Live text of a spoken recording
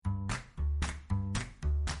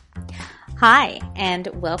Hi, and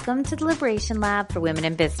welcome to the Liberation Lab for Women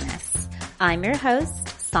in Business. I'm your host,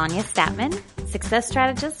 Sonia Statman, success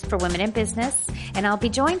strategist for women in business, and I'll be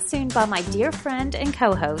joined soon by my dear friend and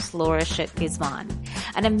co-host, Laura Schutt-Guzman,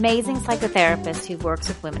 an amazing psychotherapist who works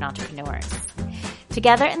with women entrepreneurs.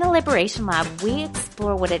 Together in the Liberation Lab, we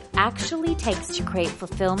explore what it actually takes to create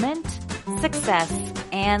fulfillment, success,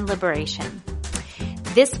 and liberation.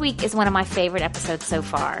 This week is one of my favorite episodes so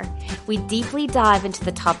far. We deeply dive into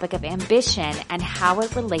the topic of ambition and how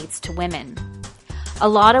it relates to women. A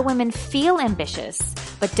lot of women feel ambitious,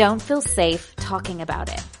 but don't feel safe talking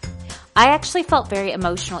about it. I actually felt very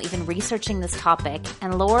emotional even researching this topic,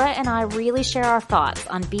 and Laura and I really share our thoughts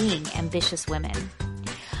on being ambitious women.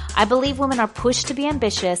 I believe women are pushed to be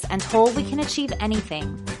ambitious and told we can achieve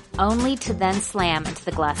anything, only to then slam into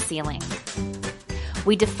the glass ceiling.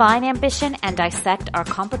 We define ambition and dissect our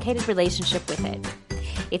complicated relationship with it.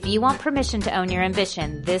 If you want permission to own your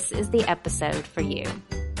ambition, this is the episode for you.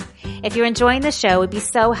 If you're enjoying the show, we'd be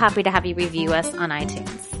so happy to have you review us on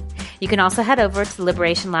iTunes. You can also head over to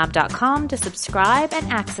liberationlab.com to subscribe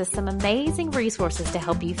and access some amazing resources to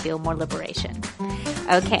help you feel more liberation.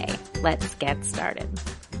 Okay, let's get started.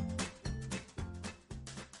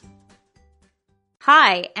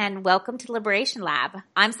 Hi, and welcome to Liberation Lab.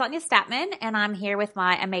 I'm Sonia Statman, and I'm here with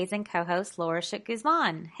my amazing co-host, Laura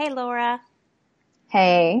Schutt-Guzman. Hey, Laura.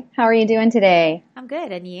 Hey, how are you doing today? I'm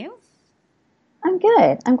good, and you? I'm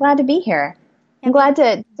good. I'm glad to be here. I'm glad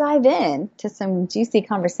to dive in to some juicy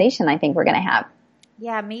conversation I think we're going to have.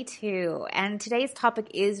 Yeah, me too. And today's topic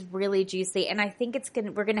is really juicy, and I think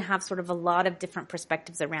we're going to have sort of a lot of different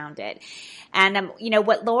perspectives around it. And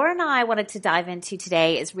what Laura and I wanted to dive into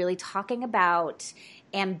today is really talking about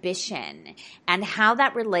ambition and how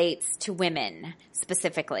that relates to women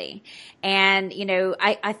specifically. And,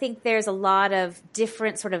 I think there's a lot of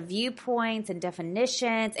different sort of viewpoints and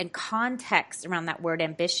definitions and context around that word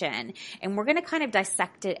ambition. And we're going to kind of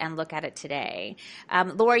dissect it and look at it today.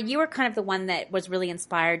 Laura, you were kind of the one that was really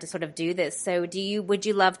inspired to sort of do this. So would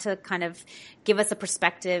you love to kind of give us a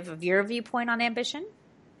perspective of your viewpoint on ambition?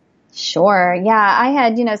 Sure. Yeah, I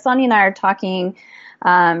had, Sonia and I are talking,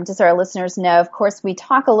 just so our listeners know, of course, we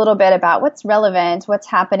talk a little bit about what's relevant, what's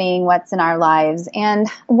happening, what's in our lives. And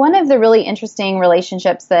one of the really interesting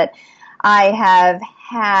relationships that I have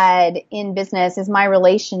had in business is my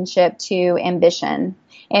relationship to ambition.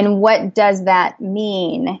 And what does that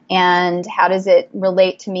mean? And how does it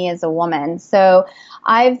relate to me as a woman? So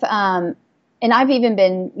I've even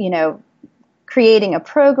been, creating a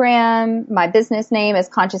program. My business name is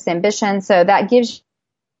Conscious Ambition. So that gives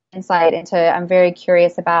insight into, I'm very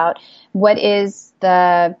curious about what's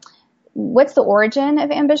the origin of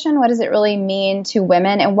ambition? What does it really mean to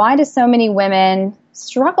women? And why do so many women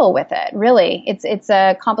struggle with it? Really, it's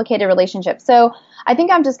a complicated relationship. So I think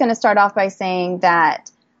I'm just going to start off by saying that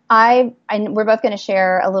we're both going to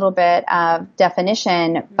share a little bit of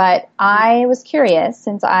definition, but I was curious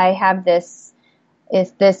since I have this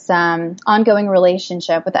ongoing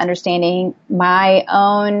relationship with understanding my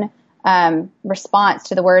own response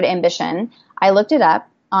to the word ambition. I looked it up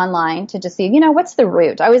online to just see, what's the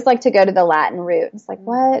root? I always like to go to the Latin root. It's like,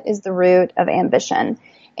 what is the root of ambition?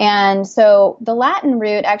 And so the Latin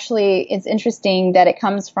root actually is interesting that it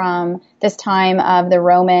comes from this time of the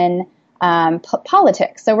Roman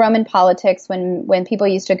politics. So Roman politics, when people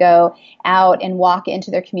used to go out and walk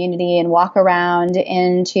into their community and walk around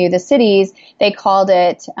into the cities, they called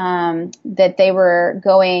it that they were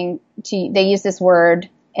they used this word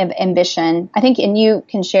ambition. I think, and you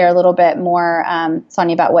can share a little bit more,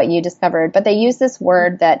 Sonia, about what you discovered, but they used this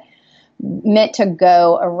word that meant to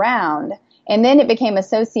go around. And then it became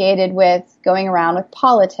associated with going around with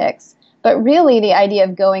politics. But really the idea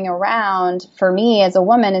of going around for me as a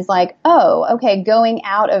woman is like, oh, okay, going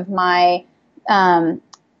out of my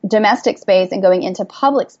domestic space and going into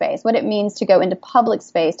public space, what it means to go into public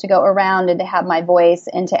space, to go around and to have my voice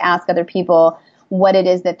and to ask other people what it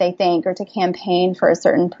is that they think or to campaign for a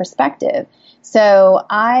certain perspective. So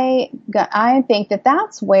I think that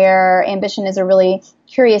that's where ambition is a really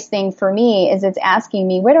curious thing for me, is it's asking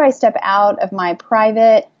me, where do I step out of my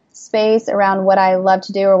private space around what I love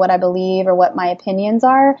to do or what I believe or what my opinions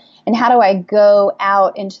are, and how do I go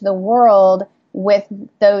out into the world with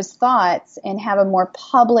those thoughts and have a more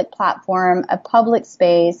public platform, a public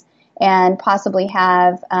space, and possibly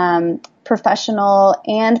have professional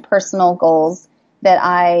and personal goals that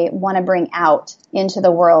I want to bring out into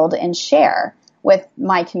the world and share with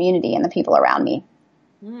my community and the people around me.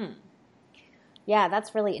 Yeah,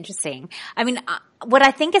 that's really interesting. I mean, what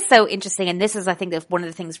I think is so interesting, and this is, I think, one of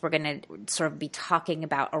the things we're going to sort of be talking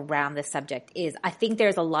about around this subject is I think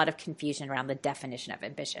there's a lot of confusion around the definition of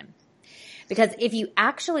ambition. Because if you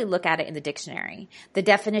actually look at it in the dictionary, the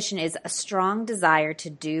definition is a strong desire to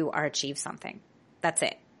do or achieve something. That's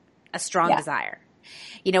it. A strong desire.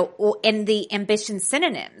 You know, and the ambition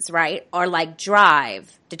synonyms, right, are like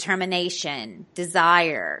drive, determination,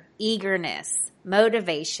 desire, eagerness,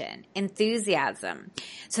 motivation, enthusiasm.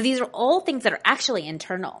 So these are all things that are actually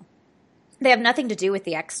internal. They have nothing to do with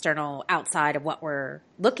the external outside of what we're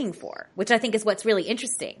looking for, which I think is what's really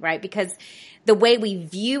interesting, right? Because the way we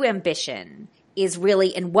view ambition is really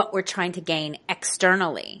in what we're trying to gain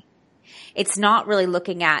externally. It's not really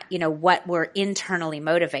looking at, you know, what we're internally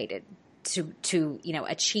motivated to, you know,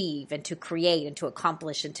 achieve and to create and to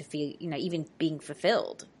accomplish and to feel, you know, even being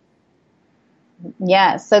fulfilled.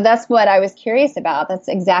 Yeah. So that's what I was curious about. That's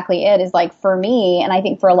exactly it, is like for me, and I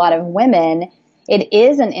think for a lot of women, it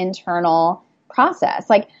is an internal process.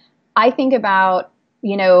 Like I think about,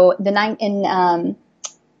 you know,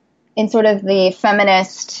 in sort of the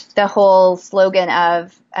feminist, the whole slogan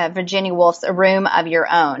of Virginia Woolf's "A Room of Your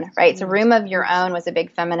Own," right? So "Room of Your Own" was a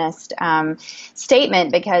big feminist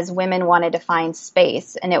statement because women wanted to find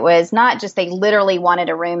space. And it was not just they literally wanted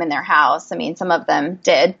a room in their house. I mean, some of them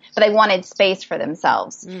did, but they wanted space for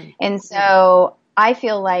themselves. And so I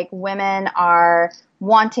feel like women are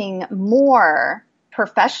wanting more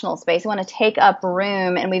professional space. They want to take up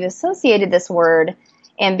room. And we've associated this word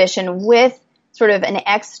ambition with sort of an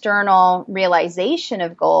external realization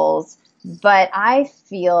of goals. But I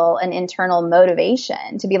feel an internal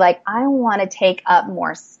motivation to be like, I want to take up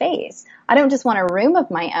more space. I don't just want a room of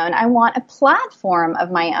my own. I want a platform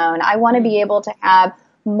of my own. I want to be able to have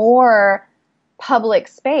more public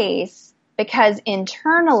space because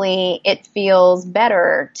internally it feels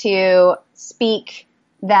better to speak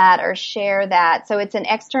that or share that. So it's an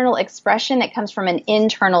external expression. It comes from an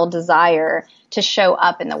internal desire to show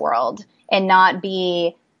up in the world and not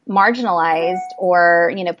be marginalized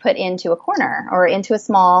or, you know, put into a corner or into a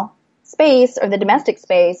small space or the domestic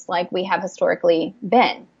space like we have historically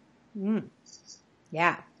been.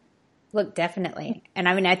 Yeah. Look, definitely. And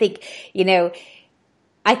I mean, I think, you know,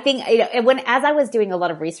 as I was doing a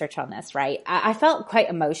lot of research on this, right, I felt quite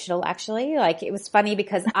emotional actually. Like it was funny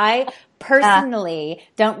because I personally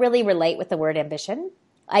don't really relate with the word ambition.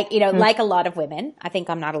 Like, you know, like a lot of women, I think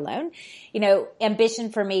I'm not alone. You know,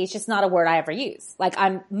 ambition for me is just not a word I ever use. Like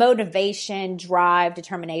motivation, drive,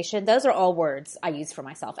 determination. Those are all words I use for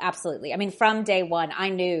myself. Absolutely. I mean, from day one, I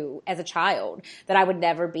knew as a child that I would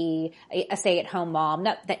never be a stay-at-home mom.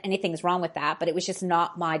 Not that anything's wrong with that, but it was just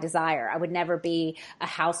not my desire. I would never be a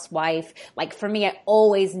housewife. Like for me, I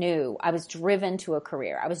always knew I was driven to a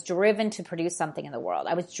career. I was driven to produce something in the world.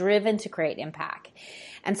 I was driven to create impact.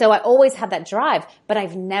 And so I always had that drive, but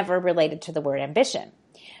I've never related to the word ambition.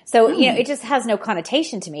 So, you know, it just has no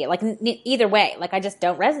connotation to me, like either way, like I just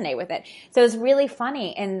don't resonate with it. So it's really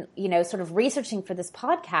funny and, you know, sort of researching for this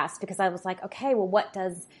podcast because I was like, okay, well, what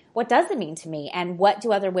does it mean to me? And what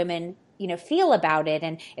do other women, you know, feel about it?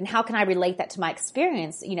 And how can I relate that to my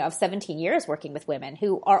experience, you know, of 17 years working with women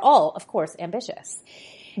who are all, of course, ambitious.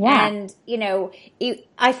 Yeah. And, you know, it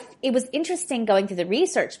was interesting going through the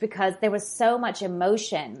research because there was so much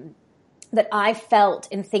emotion that I felt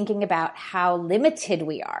in thinking about how limited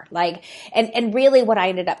we are. Like, and really what I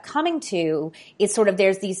ended up coming to is sort of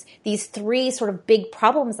there's these three sort of big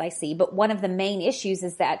problems I see, but one of the main issues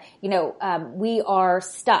is that, you know, we are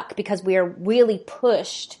stuck because we are really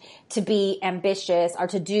pushed to be ambitious or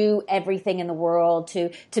to do everything in the world,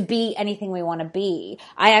 to be anything we want to be.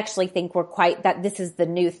 I actually think that this is the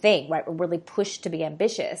new thing, right? We're really pushed to be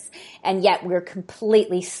ambitious, and yet we're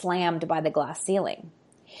completely slammed by the glass ceiling.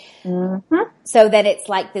 Mm-hmm. So that it's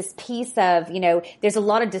like this piece of, you know, there's a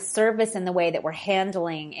lot of disservice in the way that we're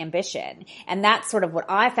handling ambition. And that's sort of what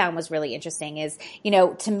I found was really interesting is, you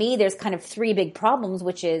know, to me, there's kind of three big problems,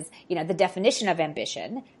 which is, you know, the definition of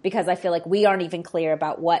ambition, because I feel like we aren't even clear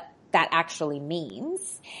about what that actually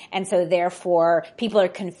means. And so therefore people are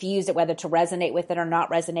confused at whether to resonate with it or not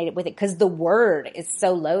resonate with it because the word is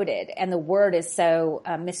so loaded and the word is so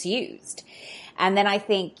misused. And then I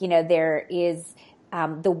think, you know, there is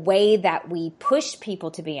the way that we push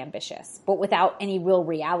people to be ambitious, but without any real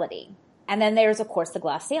reality. And then there's, of course, the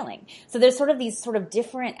glass ceiling. So there's sort of these sort of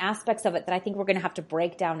different aspects of it that I think we're going to have to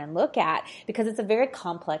break down and look at because it's a very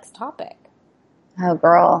complex topic. Oh,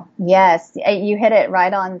 girl. Yes. You hit it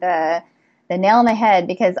right on the nail on the head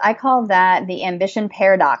because I call that the ambition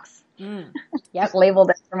paradox. Yep. Labeled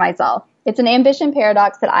it for myself. It's an ambition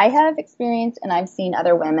paradox that I have experienced and I've seen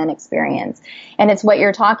other women experience. And it's what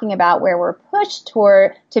you're talking about where we're pushed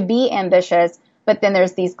to be ambitious, but then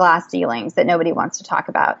there's these glass ceilings that nobody wants to talk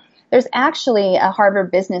about. There's actually a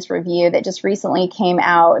Harvard Business Review that just recently came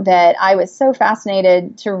out that I was so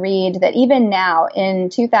fascinated to read that even now in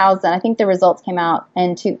 2000, I think the results came out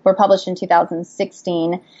were published in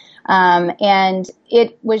 2016. And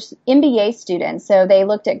it was MBA students. So they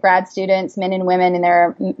looked at grad students, men and women, and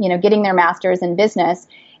they're, getting their masters in business.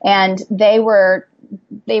 And they were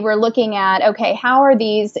looking at, okay, how are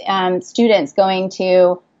these students going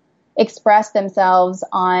to express themselves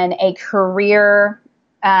on a career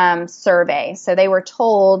survey? So they were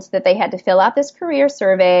told that they had to fill out this career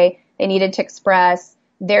survey. They needed to express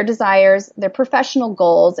their desires, their professional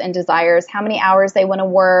goals and desires, how many hours they want to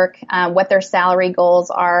work, what their salary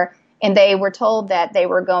goals are. And they were told that they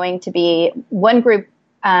were going to be one group.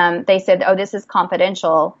 They said, oh, this is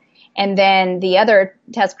confidential. And then the other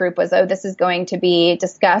test group was, oh, this is going to be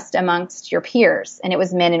discussed amongst your peers. And it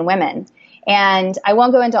was men and women. And I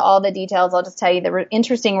won't go into all the details. I'll just tell you the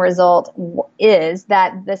interesting result is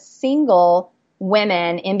that the single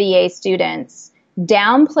women MBA students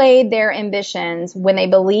downplayed their ambitions when they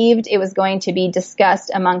believed it was going to be discussed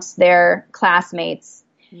amongst their classmates.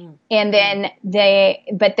 Mm. And then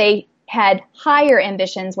they had higher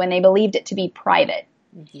ambitions when they believed it to be private.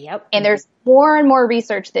 Yep. And there's more and more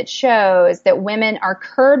research that shows that women are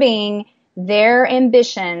curbing their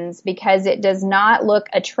ambitions because it does not look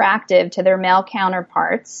attractive to their male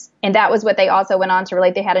counterparts. And that was what they also went on to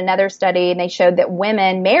relate. They had another study and they showed that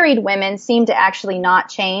married women seem to actually not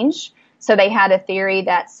change. So they had a theory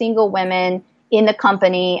that single women in the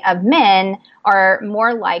company of men are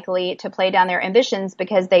more likely to play down their ambitions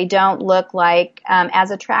because they don't look like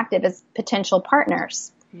as attractive as potential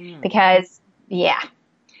partners. Because, yeah.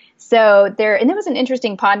 So and there was an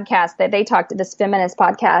interesting podcast that they talked, this feminist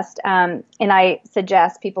podcast, and I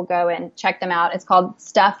suggest people go and check them out. It's called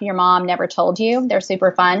Stuff Your Mom Never Told You. They're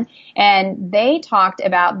super fun. And they talked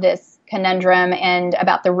about this conundrum and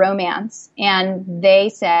about the romance. And they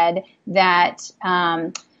said that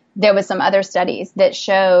there was some other studies that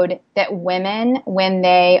showed that women, when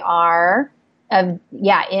they are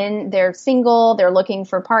they're single, they're looking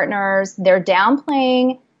for partners, they're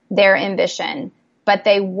downplaying their ambition, but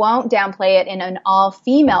they won't downplay it in an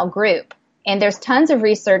all-female group. And there's tons of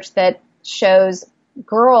research that shows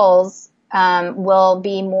girls will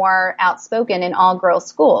be more outspoken in all-girls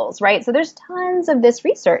schools, right? So there's tons of this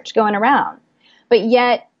research going around. But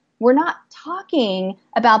yet, we're not talking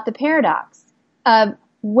about the paradox of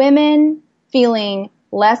women feeling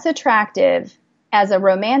less attractive as a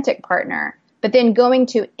romantic partner, but then going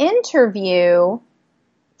to interview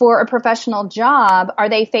for a professional job, are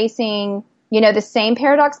they facing, the same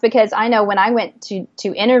paradox? Because I know when I went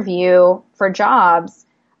to interview for jobs,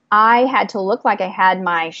 I had to look like I had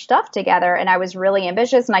my stuff together and I was really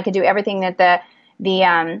ambitious and I could do everything that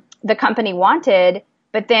the company wanted.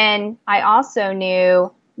 But then I also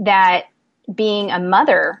knew that being a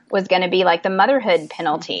mother was going to be like the motherhood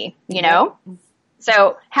penalty,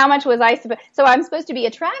 So how much was so I'm supposed to be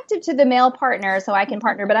attractive to the male partner so I can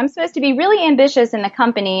partner, but I'm supposed to be really ambitious in the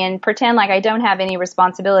company and pretend like I don't have any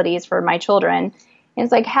responsibilities for my children. And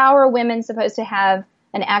it's like, how are women supposed to have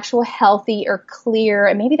an actual healthy or clear,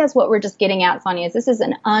 and maybe that's what we're just getting at, Sonia, is this is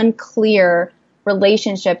an unclear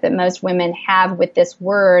relationship that most women have with this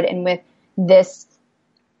word and with this,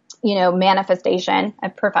 manifestation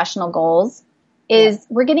of professional goals.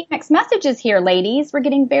 We're getting mixed messages here, ladies. We're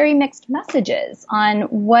getting very mixed messages on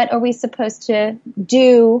what are we supposed to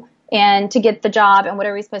do and to get the job, and what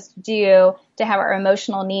are we supposed to do to have our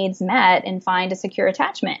emotional needs met and find a secure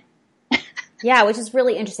attachment. Yeah, which is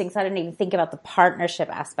really interesting. So I didn't even think about the partnership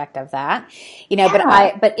aspect of that,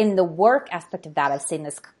 but in the work aspect of that, I've seen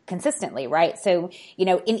this consistently, right? So,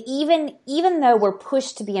 even though we're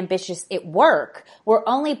pushed to be ambitious at work, we're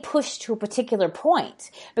only pushed to a particular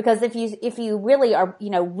point. Because if you really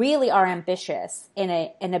are ambitious in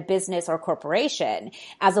a business or corporation,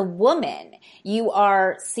 as a woman, you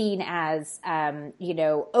are seen as,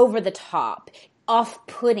 over the top,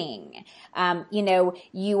 off-putting.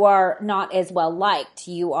 You are not as well liked.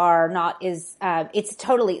 You are not as, it's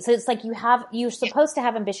totally, so it's like you're supposed to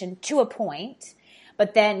have ambition to a point,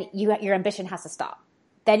 but then your ambition has to stop.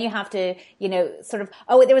 Then you have to, there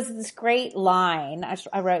was this great line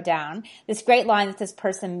I wrote down, this great line that this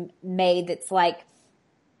person made that's like,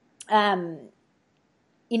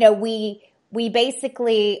 we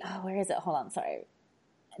basically, where is it? Hold on. Sorry.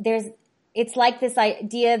 It's like this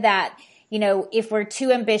idea that, if we're too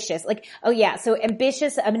ambitious, so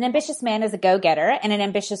an ambitious man is a go-getter and an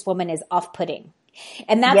ambitious woman is off-putting.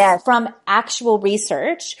 And that's from actual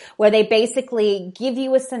research where they basically give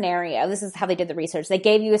you a scenario. This is how they did the research. They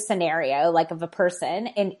gave you a scenario of a person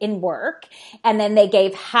in work, and then they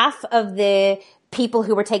gave half of the people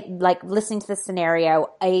who were listening to this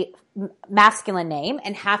scenario, a masculine name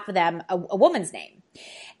and half of them a woman's name.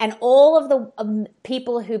 And all of the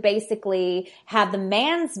people who basically had the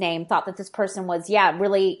man's name thought that this person was,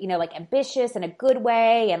 really, like ambitious in a good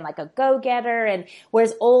way and like a go-getter. And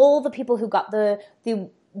whereas all the people who got the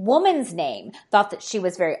woman's name thought that she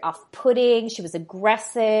was very off-putting, she was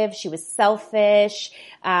aggressive, she was selfish,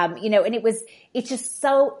 and it's just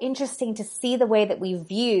so interesting to see the way that we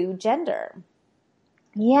view gender.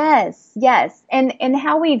 Yes. And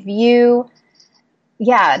how we view,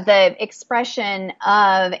 the expression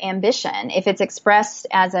of ambition. If it's expressed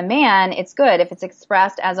as a man, it's good. If it's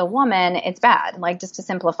expressed as a woman, it's bad, like just to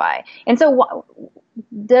simplify. And so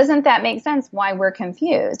doesn't that make sense why we're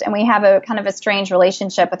confused? And we have a kind of a strange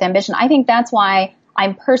relationship with ambition. I think that's why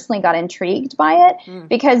I personally got intrigued by it,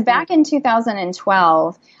 because back in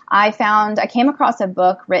 2012, I came across a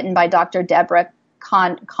book written by Dr. Deborah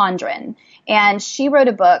Condren, and she wrote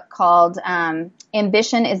a book called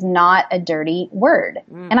Ambition is Not a Dirty Word.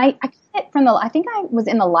 And I got it I think I was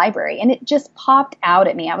in the library, and it just popped out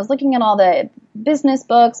at me. I was looking at all the business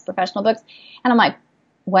books, professional books, and I'm like,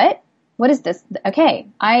 what is this? Okay,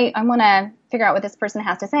 I want to figure out what this person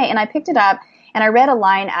has to say. And I picked it up and I read a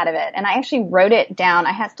line out of it, and I actually wrote it down.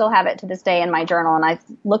 I still have it to this day in my journal, and I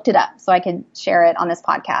looked it up so I could share it on this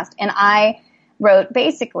podcast. And I wrote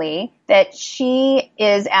basically that she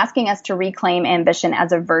is asking us to reclaim ambition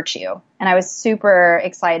as a virtue. And I was super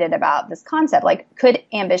excited about this concept. Like, could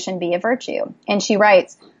ambition be a virtue? And she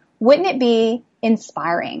writes, wouldn't it be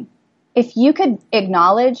inspiring if you could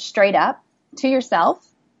acknowledge straight up to yourself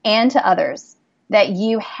and to others that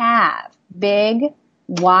you have big,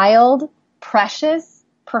 wild, precious,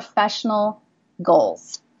 professional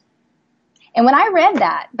goals? And when I read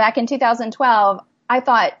that back in 2012, I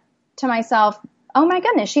thought to myself, oh my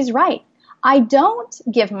goodness, she's right. I don't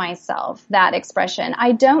give myself that expression.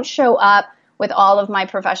 I don't show up with all of my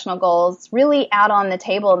professional goals really out on the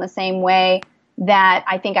table in the same way that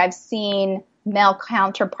I think I've seen male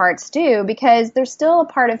counterparts do, because there's still a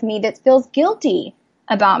part of me that feels guilty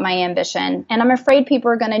about my ambition. And I'm afraid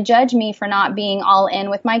people are going to judge me for not being all in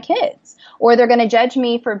with my kids, or they're going to judge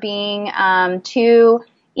me for being too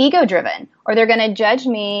ego-driven, or they're going to judge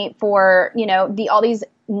me for, all these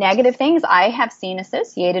negative things I have seen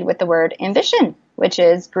associated with the word ambition, which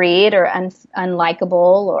is greed or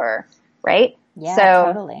unlikable, or right. Yeah,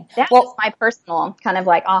 so totally. That was my personal kind of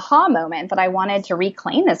like aha moment that I wanted to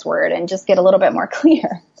reclaim this word and just get a little bit more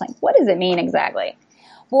clear. Like, what does it mean exactly?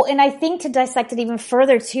 Well, and I think to dissect it even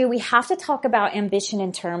further too, we have to talk about ambition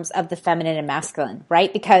in terms of the feminine and masculine,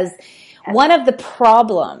 right? Because one of the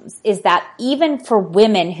problems is that even for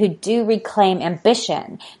women who do reclaim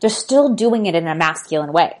ambition, they're still doing it in a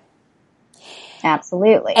masculine way.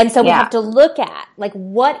 Absolutely. And so we have to look at, like,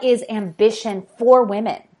 what is ambition for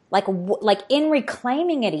women? Like in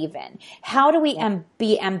reclaiming it even, how do we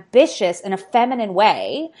be ambitious in a feminine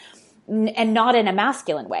way and not in a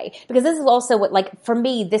masculine way? Because this is also what, like, for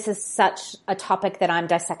me, this is such a topic that I'm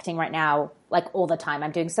dissecting right now, like, all the time.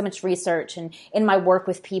 I'm doing so much research, and in my work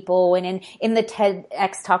with people and in the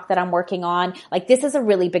TEDx talk that I'm working on, like, this is a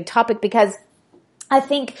really big topic, because I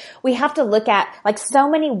think we have to look at, like, so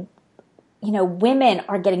many, women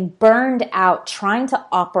are getting burned out trying to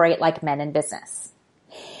operate like men in business.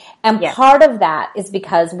 And part of that is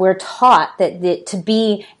because we're taught that to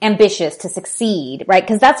be ambitious, to succeed, right?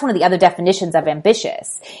 Because that's one of the other definitions of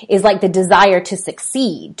ambitious, is like the desire to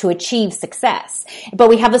succeed, to achieve success. But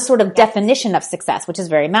we have this sort of definition of success, which is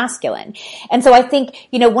very masculine. And so I think,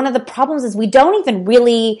 one of the problems is we don't even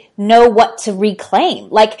really know what to reclaim.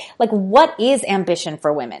 Like what is ambition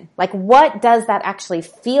for women? Like, what does that actually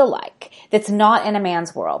feel like? That's not in a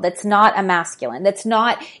man's world. That's not a masculine. That's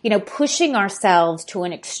not, pushing ourselves to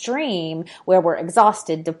an extreme where we're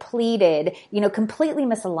exhausted, depleted, completely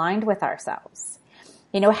misaligned with ourselves.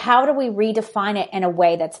 How do we redefine it in a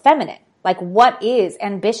way that's feminine? Like, what is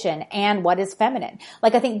ambition and what is feminine?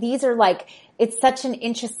 Like, I think these are it's such an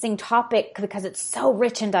interesting topic because it's so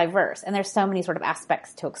rich and diverse, and there's so many sort of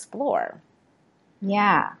aspects to explore.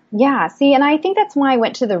 Yeah. See, and I think that's why I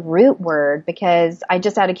went to the root word, because I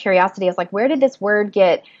just, out of curiosity, I was like, where did this word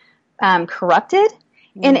get corrupted?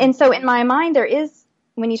 And so in my mind, there is,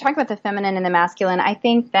 when you talk about the feminine and the masculine, I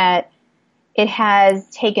think that it has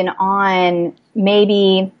taken on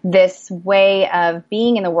maybe this way of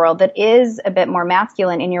being in the world that is a bit more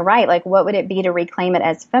masculine. And you're right. Like, what would it be to reclaim it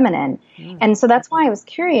as feminine? And so that's why I was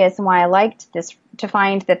curious, and why I liked this, to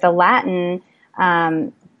find that the Latin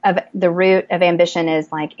of the root of ambition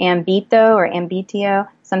is like ambito or ambitio,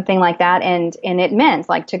 something like that. And it meant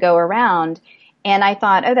like to go around. And I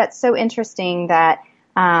thought, oh, that's so interesting that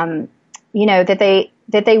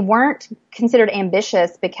that they weren't considered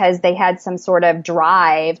ambitious because they had some sort of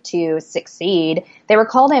drive to succeed. They were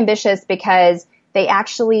called ambitious because they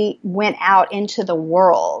actually went out into the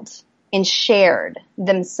world and shared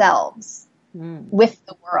themselves with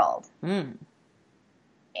the world.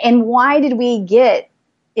 And why did we get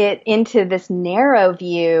it into this narrow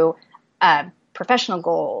view of professional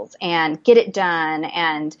goals and get it done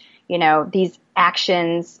and, these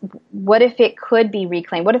actions? What if it could be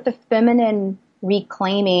reclaimed? What if the feminine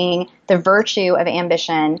reclaiming the virtue of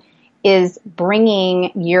ambition is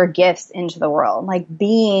bringing your gifts into the world, like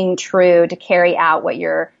being true to carry out what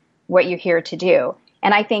you're here to do?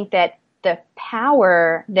 And I think that the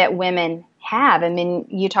power that women have, I mean,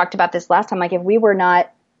 you talked about this last time, like if we were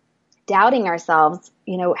not doubting ourselves,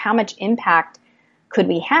 how much impact could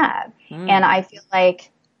we have? And I feel like,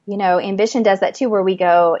 ambition does that too, where we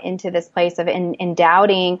go into this place of in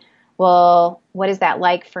doubting, well, what is that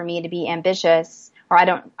like for me to be ambitious? Or I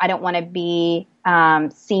don't want to be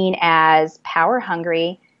seen as power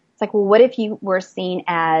hungry. It's like, well, what if you were seen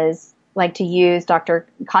as, like, to use Dr.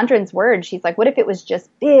 Condren's word, she's like, what if it was just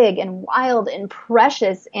big and wild and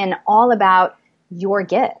precious and all about your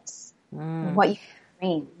gifts, what you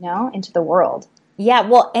bring, into the world? Yeah,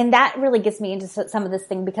 well, and that really gets me into some of this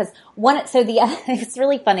thing because it's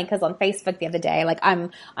really funny because on Facebook the other day, like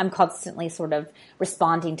I'm constantly sort of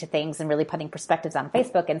responding to things and really putting perspectives on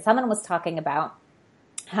Facebook, and someone was talking about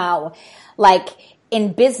how, like,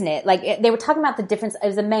 in business, like they were talking about the difference. It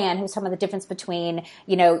was a man who was talking about the difference between,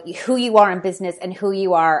 who you are in business and who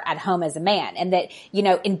you are at home as a man. And that,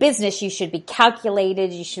 in business, you should be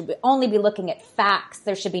calculated. You should only be looking at facts.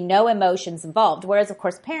 There should be no emotions involved. Whereas, of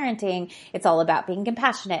course, parenting, it's all about being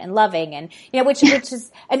compassionate and loving and, which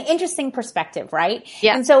is an interesting perspective, right?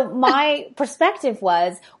 Yeah. And so my perspective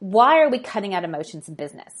was, why are we cutting out emotions in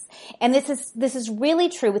business? And this is really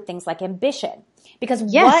true with things like ambition. Because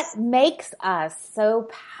what makes us so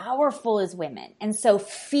powerful as women and so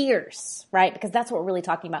fierce, right? Because that's what we're really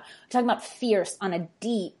talking about. We're talking about fierce on a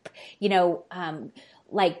deep,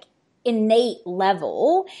 like innate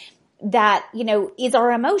level that, is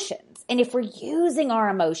our emotions. And if we're using our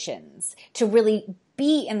emotions to really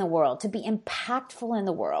be in the world, to be impactful in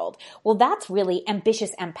the world, well, that's really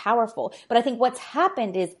ambitious and powerful. But I think what's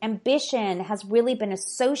happened is ambition has really been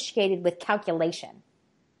associated with calculation.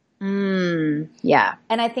 Yeah.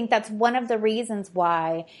 And I think that's one of the reasons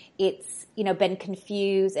why it's, been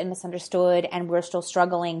confused and misunderstood, and we're still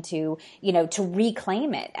struggling to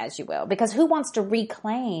reclaim it, as you will, because who wants to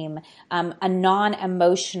reclaim a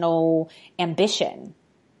non-emotional ambition?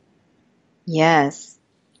 Yes.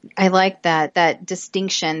 I like that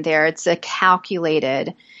distinction there. It's a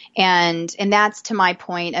calculated, and that's to my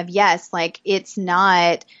point of, yes, like it's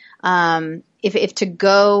not, if to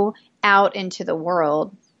go out into the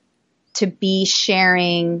world, to be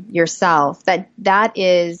sharing yourself, that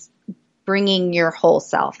is bringing your whole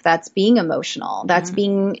self. That's being emotional. That's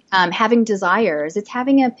being, having desires. It's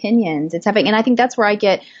having opinions. And I think that's where I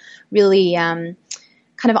get really, kind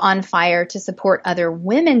of on fire to support other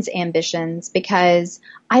women's ambitions, because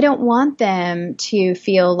I don't want them to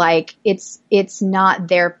feel like it's not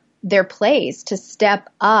their place to step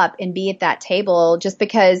up and be at that table just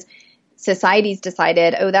because society's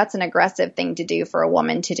decided, oh, that's an aggressive thing to do for a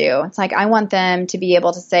woman to do. It's like, I want them to be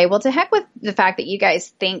able to say, well, to heck with the fact that you guys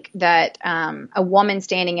think that a woman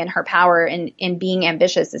standing in her power and being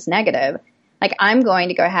ambitious is negative. Like, I'm going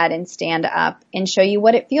to go ahead and stand up and show you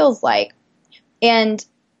what it feels like. And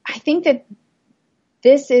I think that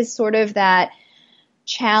this is sort of that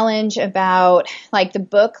challenge about, like, the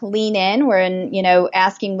book Lean In, where,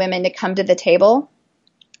 asking women to come to the table.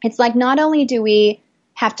 It's like, not only do we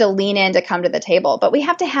have to lean in to come to the table, but we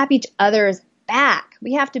have to have each other's back.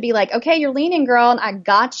 We have to be like, okay, you're leaning, girl, and I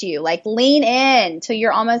got you. Like, lean in till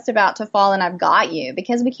you're almost about to fall and I've got you,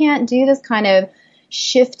 because we can't do this kind of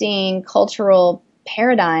shifting cultural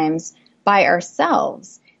paradigms by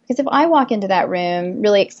ourselves. Because if I walk into that room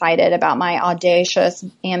really excited about my audacious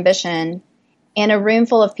ambition and a room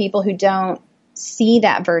full of people who don't see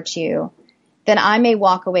that virtue, then I may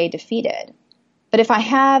walk away defeated. But if I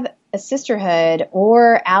have a sisterhood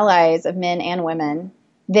or allies of men and women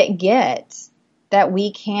that get that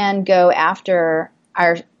we can go after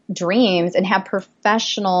our dreams and have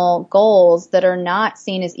professional goals that are not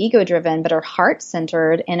seen as ego-driven, but are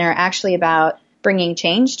heart-centered and are actually about bringing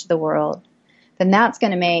change to the world, then that's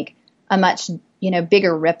going to make a much,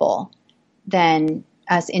 bigger ripple than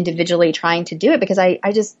us individually trying to do it. Because I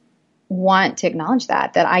just want to acknowledge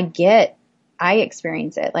that I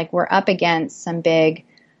experience it. Like, we're up against some big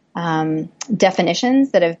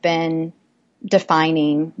definitions that have been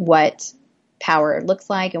defining what power looks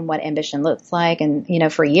like and what ambition looks like,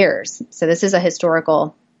 and, for years. So this is a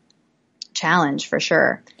historical challenge for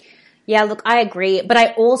sure. Yeah, look, I agree. But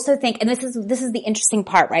I also think, and this is the interesting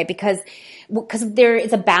part, right? Because there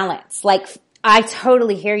is a balance. Like, I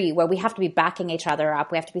totally hear you where we have to be backing each other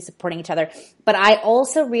up. We have to be supporting each other. But I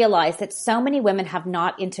also realize that so many women have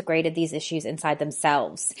not integrated these issues inside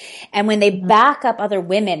themselves. And when they back up other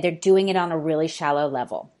women, they're doing it on a really shallow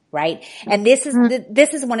level. Right. And this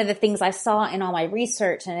is one of the things I saw in all my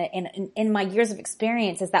research and in my years of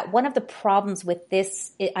experience, is that one of the problems with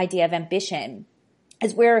this idea of ambition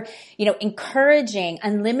is we're, encouraging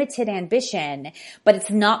unlimited ambition, but it's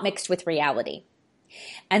not mixed with reality.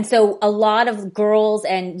 And so a lot of girls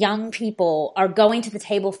and young people are going to the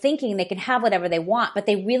table thinking they can have whatever they want, but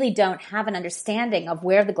they really don't have an understanding of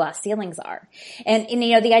where the glass ceilings are. And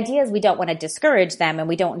the idea is we don't want to discourage them and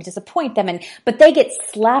we don't want to disappoint them. But they get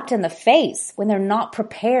slapped in the face when they're not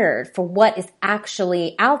prepared for what is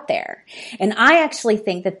actually out there. And I actually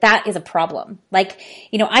think that is a problem. Like,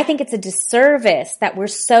 I think it's a disservice that we're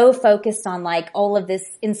so focused on like all of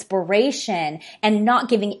this inspiration and not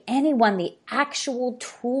giving anyone the actual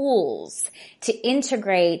tools to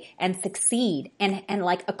integrate and succeed and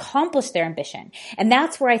like accomplish their ambition. And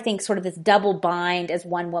that's where I think sort of this double bind, as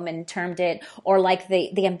one woman termed it, or like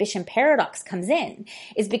the ambition paradox comes in,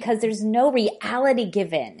 is because there's no reality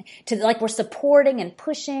given to, like, we're supporting and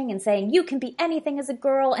pushing and saying you can be anything as a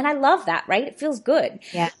girl. And I love that, right? It feels good.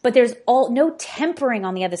 Yeah. But there's no tempering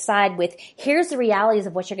on the other side with, here's the realities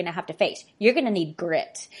of what you're going to have to face. You're going to need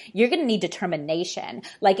grit. You're going to need determination.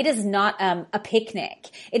 Like, it is not a picnic.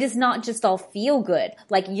 It is not just all feel good.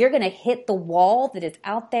 Like, you're going to hit the wall that is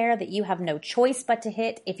out there that you have no choice but to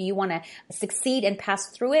hit. If you want to succeed and pass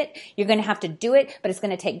through it, you're going to have to do it, but it's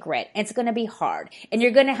going to take grit. And it's going to be hard. And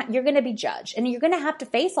you're going to be judged. And you're going to have to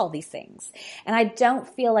face all these things. And I don't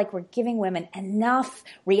feel like we're giving women enough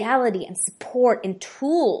reality and support and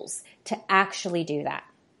tools to actually do that.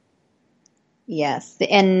 Yes.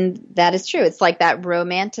 And that is true. It's like that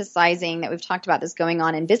romanticizing that we've talked about this going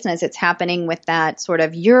on in business. It's happening with that sort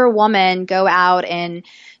of, you're a woman, go out and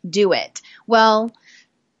do it. Well,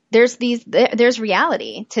 there's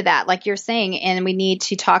reality to that, like you're saying, and we need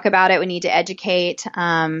to talk about it. We need to educate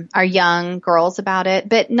our young girls about it,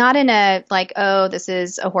 but not in a like, oh, this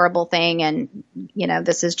is a horrible thing and,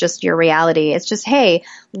 this is just your reality. It's just, hey,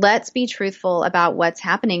 let's be truthful about what's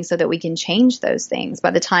happening so that we can change those things.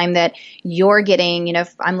 By the time that you're getting,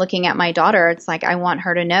 if I'm looking at my daughter, it's like, I want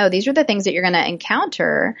her to know these are the things that you're going to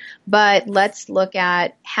encounter, but let's look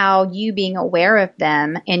at how you being aware of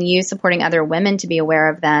them and you supporting other women to be aware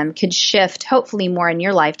of them could shift hopefully more in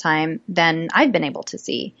your lifetime than I've been able to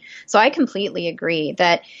see. So I completely agree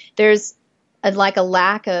that there's a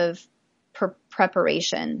lack of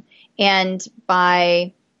preparation. And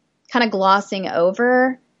by kind of glossing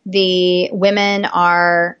over, the women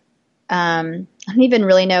are, I don't even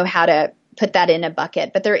really know how to put that in a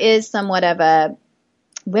bucket, but there is somewhat of a,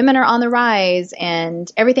 women are on the rise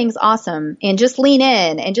and everything's awesome and just lean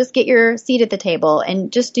in and just get your seat at the table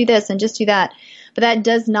and just do this and just do that. But that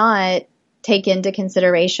does not take into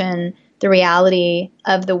consideration the reality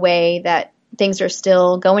of the way that things are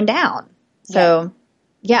still going down. So,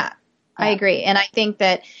 yeah, I agree. And I think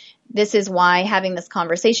that this is why having this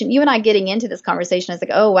conversation, you and I getting into this conversation is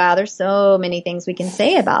like, oh, wow, there's so many things we can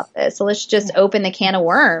say about this. So let's just open the can of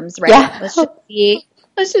worms, right? Yeah.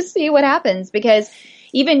 Let's just see what happens. Because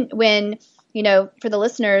even when, for the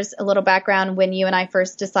listeners, a little background, when you and I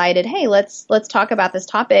first decided, hey, let's talk about this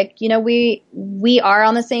topic, we are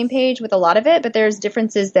on the same page with a lot of it, but there's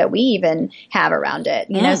differences that we even have around it,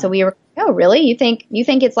 so we were, oh, really? You think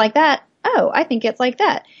it's like that? Oh, I think it's like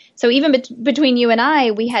that. So even between you and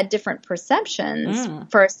I, we had different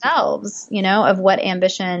perceptions for ourselves, of what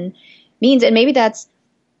ambition means. And maybe that's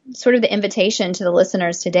sort of the invitation to the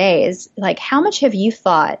listeners today is like, how much have you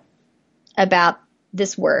thought about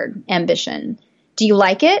this word, ambition? Do you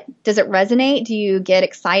like it? Does it resonate? Do you get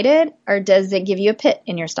excited? Or does it give you a pit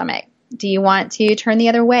in your stomach? Do you want to turn the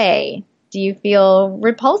other way? Do you feel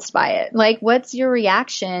repulsed by it? Like, what's your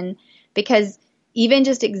reaction? Because even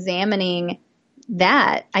just examining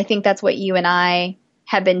that, I think that's what you and I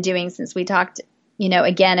have been doing since we talked,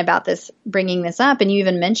 again about this, bringing this up. And you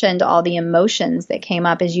even mentioned all the emotions that came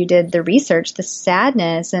up as you did the research, the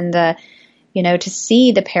sadness and the, to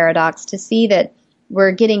see the paradox, to see that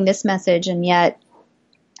we're getting this message and yet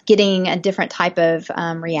getting a different type of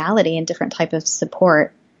reality and different type of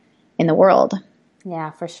support in the world.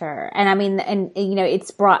 Yeah, for sure. And I mean,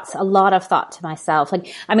 it's brought a lot of thought to myself.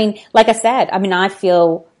 Like I said, I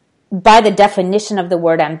feel by the definition of the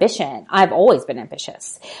word ambition, I've always been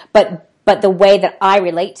ambitious, but But the way that I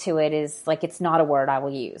relate to it is like, it's not a word I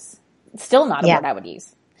will use. It's still not a word I would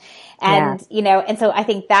use. And, and so I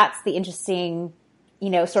think that's the interesting,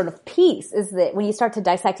 sort of piece, is that when you start to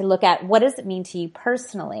dissect and look at what does it mean to you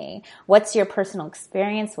personally? What's your personal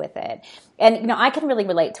experience with it? And, I can really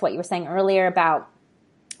relate to what you were saying earlier about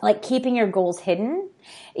like keeping your goals hidden,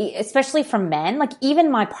 especially from men, like even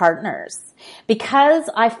my partners, because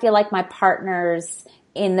I feel like my partners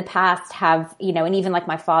in the past have, and even like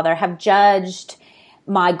my father have judged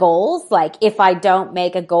my goals. Like if I don't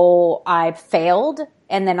make a goal, I've failed.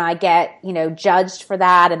 And then I get, judged for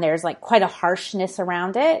that. And there's like quite a harshness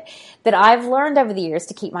around it that I've learned over the years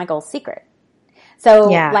to keep my goals secret. So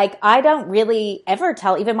like, I don't really ever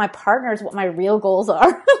tell even my partners what my real goals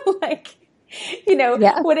are. Like,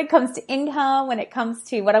 when it comes to income, when it comes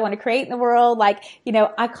to what I want to create in the world, like,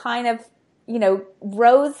 I kind of,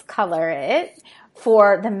 rose color it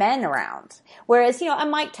for the men around. Whereas, I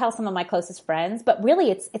might tell some of my closest friends, but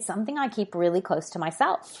really it's something I keep really close to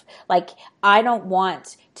myself. Like, I don't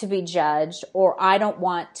want to be judged, or I don't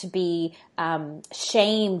want to be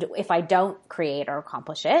shamed if I don't create or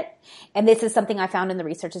accomplish it. And this is something I found in the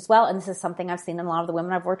research as well. And this is something I've seen in a lot of the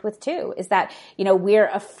women I've worked with too, is that, we're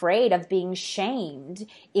afraid of being shamed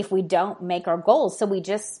if we don't make our goals. So we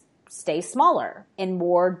just stay smaller and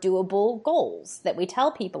more doable goals that we tell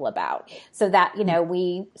people about, so that,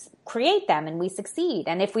 we create them and we succeed.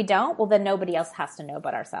 And if we don't, well, then nobody else has to know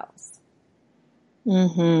but ourselves.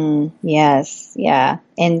 Yes. Yeah.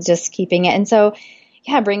 And just keeping it. And so,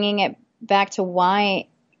 bringing it back to why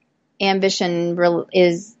ambition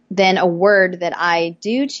is then a word that I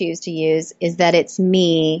do choose to use, is that it's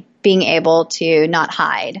me being able to not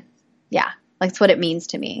hide. Yeah. Like, it's what it means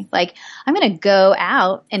to me. Like, I'm going to go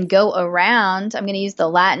out and go around. I'm going to use the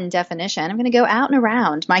Latin definition. I'm going to go out and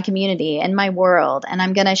around my community and my world, and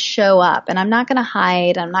I'm going to show up, and I'm not going to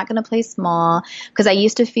hide. I'm not going to play small, because I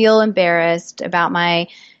used to feel embarrassed about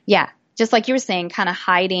just like you were saying, kind of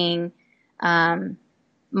hiding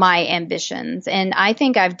my ambitions. And I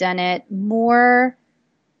think I've done it more.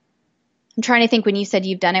 I'm trying to think, when you said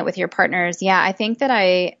you've done it with your partners. Yeah, I think that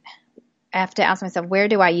I have to ask myself, where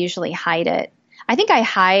do I usually hide it? I think I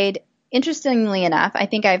hide, interestingly enough, I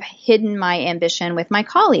think I've hidden my ambition with my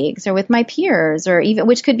colleagues or with my peers, or even,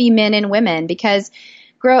 which could be men and women, because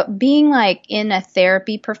being like in a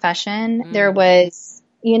therapy profession, there was,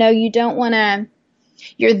 you don't want to,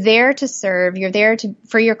 you're there to serve, you're there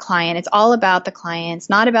for your client. It's all about the client. It's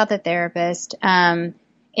not about the therapist. So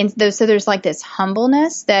there's like this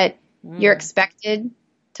humbleness that you're expected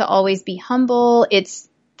to always be humble. It's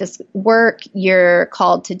this work, you're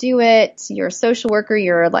called to do it. You're a social worker,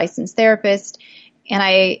 you're a licensed therapist. And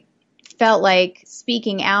I felt like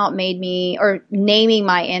speaking out naming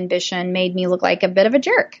my ambition made me look like a bit of a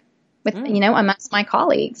jerk with, amongst my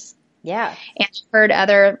colleagues. Yeah. And I've heard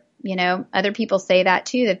other people say that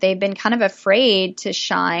too, that they've been kind of afraid to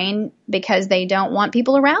shine because they don't want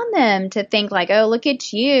people around them to think like, oh, look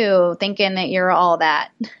at you thinking that you're all that.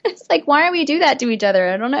 It's like, why do we do that to each other?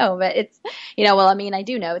 I don't know, but it's, I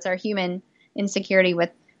do know it's our human insecurity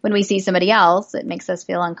with when we see somebody else, it makes us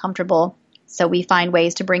feel uncomfortable. So we find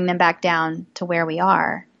ways to bring them back down to where we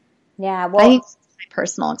are. Yeah. Well, I think my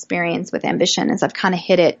personal experience with ambition is I've kind of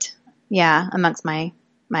hit it. Yeah. Amongst my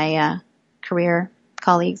career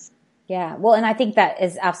colleagues. Yeah. Well, and I think that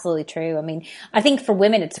is absolutely true. I mean, I think for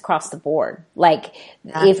women, it's across the board. Like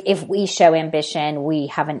if we show ambition, we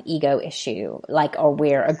have an ego issue, or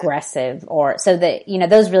we're aggressive, or so that,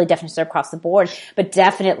 those really definitions are across the board, but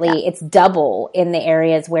definitely it's double in the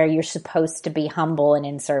areas where you're supposed to be humble and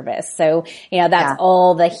in service. So, that's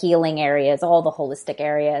all the healing areas, all the holistic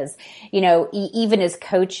areas, even as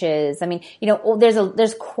coaches. I mean,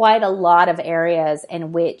 there's quite a lot of areas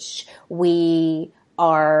in which we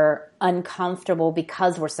are uncomfortable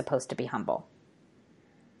because we're supposed to be humble.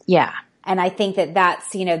 Yeah. And I think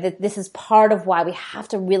that's, that this is part of why we have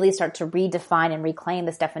to really start to redefine and reclaim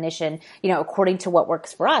this definition, according to what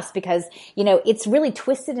works for us, because, it's really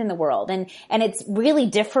twisted in the world and it's really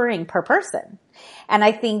differing per person. And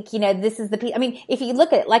I think, this is if you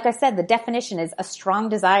look at it, like I said, the definition is a strong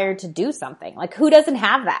desire to do something. Like, who doesn't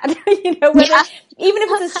have that? Even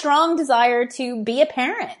if it's a strong desire to be a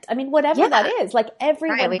parent. I mean, whatever that is, like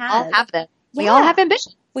everyone has. We all have them. We all have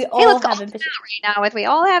ambitions. We all have ambitions right now. We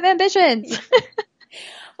all have ambitions.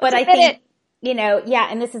 But I think,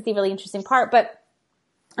 and this is the really interesting part. But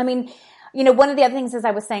I mean, one of the other things, as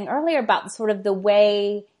I was saying earlier, about sort of the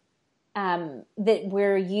way that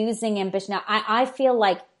we're using ambition. Now, I feel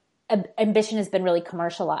like ambition has been really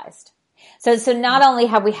commercialized. So not only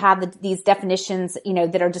have we had these definitions,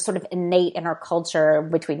 that are just sort of innate in our culture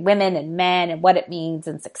between women and men and what it means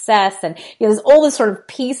and success, and there's all these sort of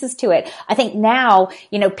pieces to it. I think now,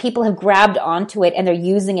 people have grabbed onto it and they're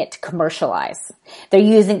using it to commercialize. They're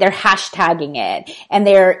hashtagging it, and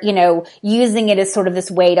they're, using it as sort of this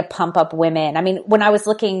way to pump up women. I mean, when I was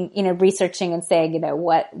looking, researching and saying,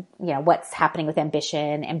 what's happening with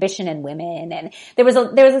ambition and women, and there was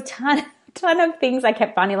a ton of things I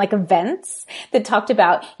kept finding, like events that talked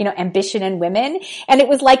about, ambition and women. And it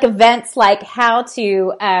was like events like how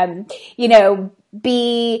to,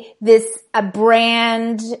 be a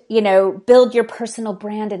brand, build your personal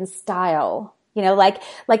brand and style,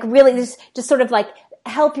 like really just sort of like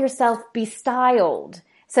help yourself be styled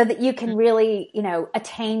so that you can really,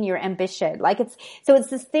 attain your ambition. It's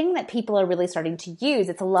this thing that people are really starting to use.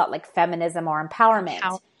 It's a lot like feminism or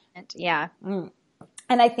empowerment. Yeah. Mm.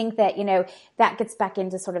 And I think that, that gets back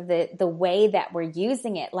into sort of the way that we're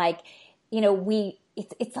using it.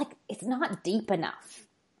 It's not deep enough.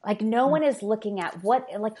 No one is looking at what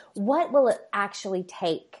will it actually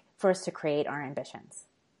take for us to create our ambitions?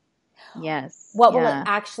 Yes. What will it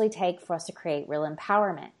actually take for us to create real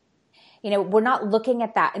empowerment? We're not looking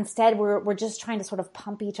at that. Instead, we're just trying to sort of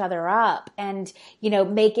pump each other up and,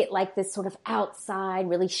 make it like this sort of outside,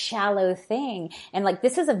 really shallow thing. And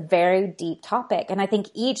this is a very deep topic. And I think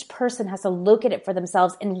each person has to look at it for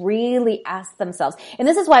themselves and really ask themselves. And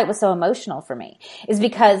this is why it was so emotional for me, is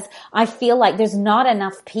because I feel like there's not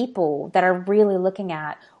enough people that are really looking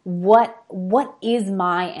at what is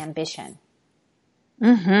my ambition?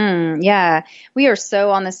 Mm-hmm. Yeah. We are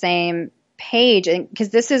so on the same page, and because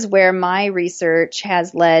this is where my research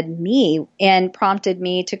has led me and prompted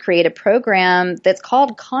me to create a program that's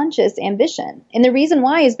called Conscious Ambition. And the reason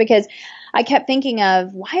why is because I kept thinking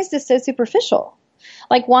of, why is this so superficial?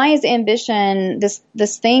 Why is ambition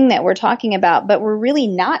this thing that we're talking about, but we're really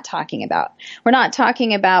not talking about? We're not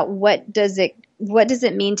talking about what does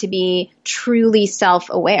it mean to be truly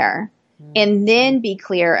self-aware, and then be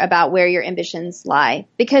clear about where your ambitions lie,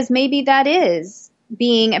 because maybe that is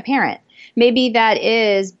being a parent. Maybe that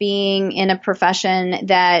is being in a profession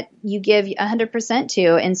that you give 100%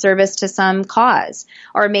 to in service to some cause.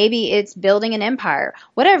 Or maybe it's building an empire.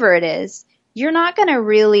 Whatever it is, you're not going to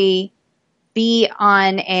really be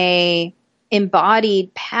on a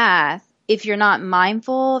embodied path if you're not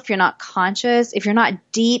mindful, if you're not conscious, if you're not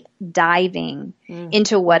deep diving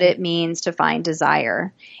into what it means to find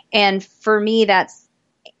desire. And for me,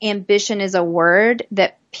 ambition is a word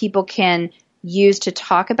that people can use to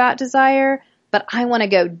talk about desire, but I want to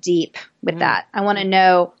go deep with that. I want to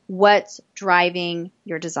know what's driving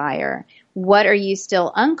your desire. What are you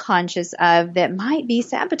still unconscious of that might be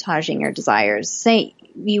sabotaging your desires? Say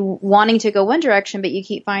you wanting to go one direction, but you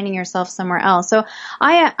keep finding yourself somewhere else. So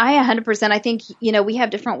I 100%, I think, we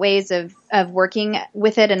have different ways of working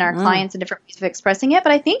with it and our clients and different ways of expressing it.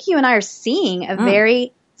 But I think you and I are seeing a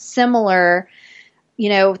very similar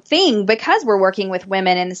thing, because we're working with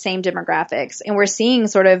women in the same demographics, and we're seeing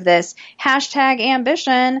sort of this hashtag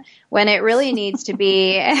ambition when it really needs to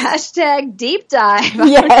be a hashtag deep dive.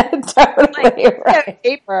 Yeah, totally. Right.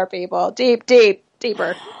 Deeper, people.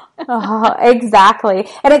 Deeper. Oh, exactly.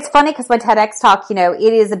 And it's funny because my TEDx talk,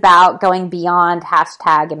 it is about going beyond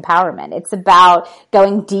hashtag empowerment. It's about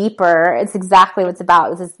going deeper. It's exactly what it's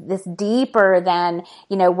about. It's this deeper than,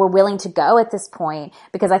 we're willing to go at this point,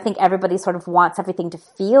 because I think everybody sort of wants everything to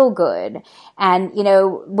feel good. And,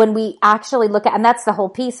 when we actually look at, and that's the whole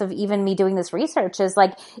piece of even me doing this research, is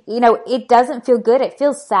it doesn't feel good. It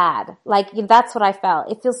feels sad. That's what I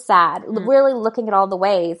felt. It feels sad. Really looking at all the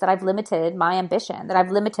ways that I've limited my ambition, that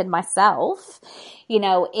I've limited myself,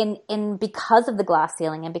 in because of the glass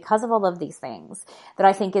ceiling and because of all of these things, that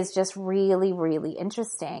I think is just really, really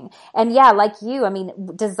interesting. And yeah, like you, I mean,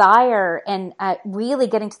 desire and really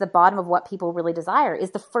getting to the bottom of what people really desire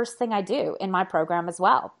is the first thing I do in my program as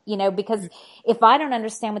well. Because if I don't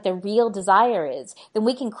understand what their real desire is, then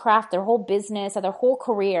we can craft their whole business or their whole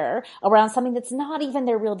career around something that's not even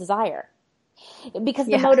their real desire, because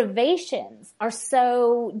the motivations are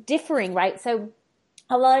so differing, right? So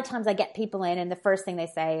a lot of times I get people in and the first thing they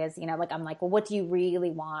say is, I'm like, well, what do you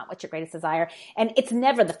really want? What's your greatest desire? And it's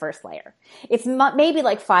never the first layer. It's maybe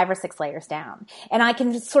 5 or 6 layers down. And I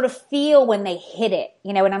can just sort of feel when they hit it,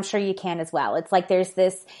 and I'm sure you can as well. It's like there's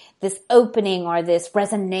this opening or this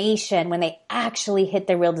resonation when they actually hit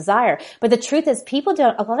their real desire. But the truth is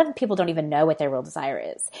a lot of people don't even know what their real desire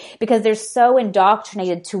is, because they're so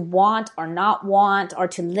indoctrinated to want or not want, or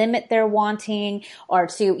to limit their wanting, or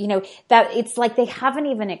to, that it's like they haven't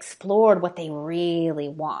even explored what they really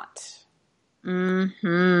want.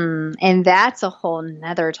 And that's a whole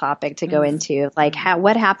nother topic to go into. Like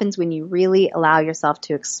what happens when you really allow yourself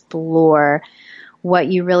to explore what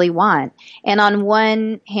you really want. And on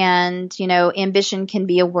one hand, ambition can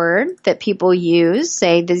be a word that people use,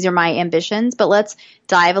 say, these are my ambitions, but let's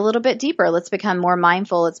dive a little bit deeper. Let's become more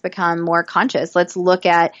mindful. Let's become more conscious. Let's look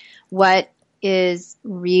at what is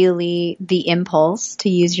really the impulse, to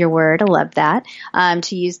use your word. I love that.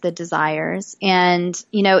 To use the desires. And,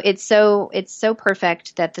 it's so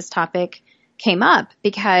perfect that this topic came up,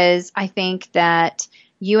 because I think that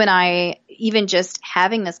you and I, even just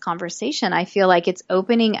having this conversation, I feel like it's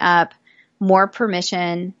opening up more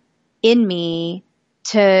permission in me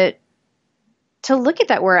to look at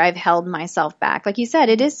that where I've held myself back. Like you said,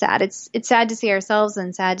 it is sad. It's sad to see ourselves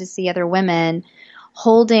and sad to see other women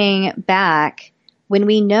holding back when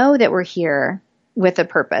we know that we're here with a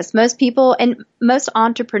purpose. Most people and most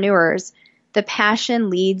entrepreneurs, the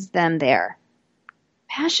passion leads them there.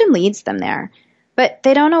 Passion leads them there. But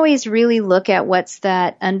they don't always really look at what's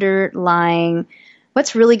really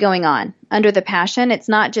going on under the passion. It's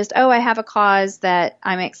not just, I have a cause that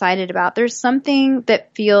I'm excited about. There's something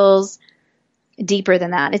that feels deeper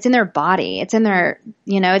than that. It's in their body. It's in their,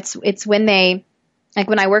 it's when they, like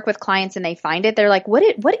when I work with clients and they find it, they're like, what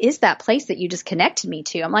is that place that you just connected me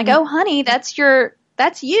to? I'm like, oh, honey, that's you.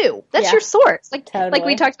 That's your source. Like, totally. Like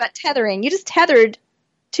we talked about tethering. You just tethered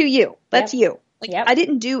to you. That's you. Like, I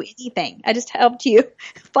didn't do anything. I just helped you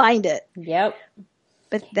find it. Yep.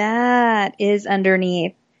 But that is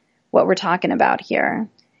underneath what we're talking about here.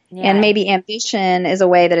 Yeah. And maybe ambition is a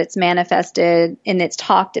way that it's manifested and it's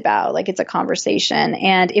talked about, like it's a conversation.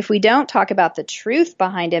 And if we don't talk about the truth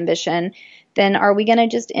behind ambition, then are we going to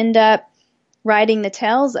just end up riding the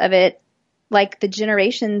tails of it like the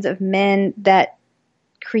generations of men that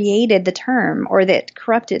created the term or that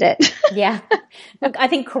corrupted it? Yeah. Look, I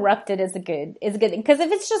think corrupted is a good thing. Because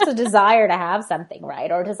if it's just a desire to have something,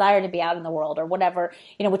 right, or a desire to be out in the world or whatever,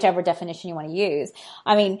 whichever definition you want to use.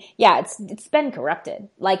 I mean, yeah, it's been corrupted.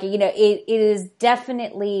 Like, it is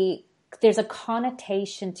definitely, there's a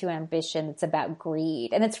connotation to ambition that's about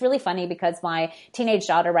greed. And it's really funny because my teenage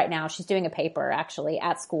daughter right now, she's doing a paper actually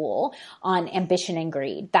at school on ambition and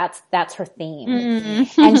greed. That's her theme.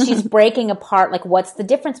 Mm-hmm. And she's breaking apart, like, what's the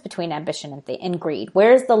difference between ambition and greed?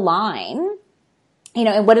 Where's the line?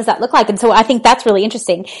 And what does that look like? And so I think that's really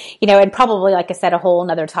interesting, and probably, like I said, a whole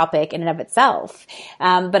another topic in and of itself.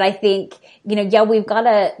 But I think, we've got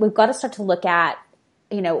to start to look at,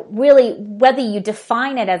 really, whether you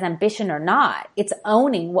define it as ambition or not, it's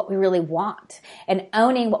owning what we really want and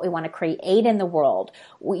owning what we want to create in the world,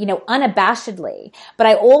 unabashedly. But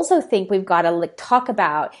I also think we've got to talk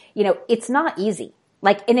about, it's not easy,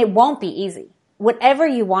 and it won't be easy. Whatever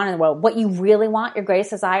you want in the world, what you really want, your greatest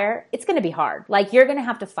desire, it's going to be hard. You're going to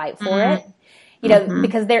have to fight for it.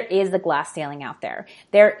 Because there is the glass ceiling out there.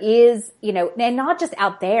 There is, and not just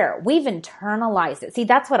out there. We've internalized it. See,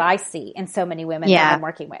 that's what I see in so many women that I'm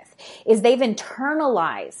working with, is they've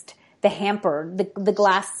internalized the hamper, the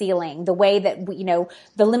glass ceiling, the way that,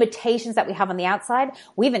 the limitations that we have on the outside,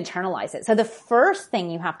 we've internalized it. So the first thing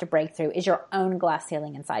you have to break through is your own glass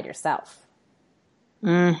ceiling inside yourself.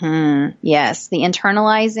 Yes. The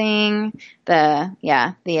internalizing,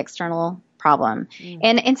 the external problem.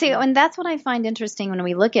 And that's what I find interesting when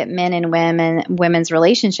we look at men and women's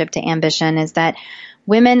relationship to ambition, is that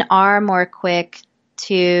women are more quick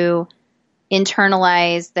to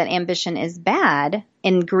internalize that ambition is bad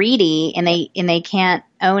and greedy, and they can't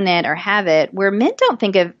own it or have it, where men don't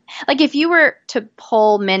think of, like, if you were to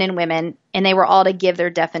poll men and women and they were all to give their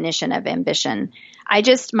definition of ambition,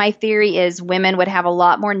 my theory is women would have a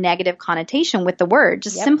lot more negative connotation with the word,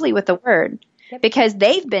 just simply with the word, because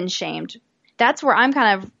they've been shamed. That's where I'm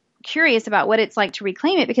kind of curious about what it's like to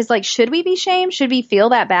reclaim it, because, should we be shamed? Should we feel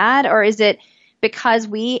that bad? Or is it because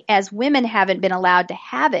we as women haven't been allowed to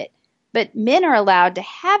have it, but men are allowed to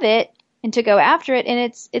have it and to go after it, and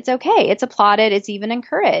it's okay. It's applauded. It's even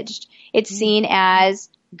encouraged. It's seen as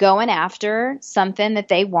going after something that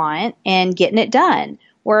they want and getting it done.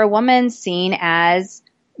 Where a woman's seen as,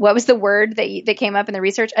 what was the word that came up in the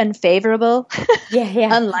research? Unfavorable?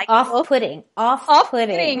 Yeah. Unlikable? Off-putting.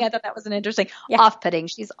 Off-putting. I thought that was an interesting. Yeah. Off-putting.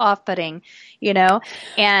 She's off-putting,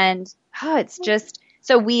 and it's just,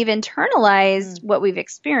 so we've internalized what we've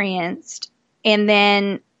experienced. And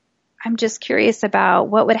then I'm just curious about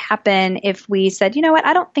what would happen if we said, you know what,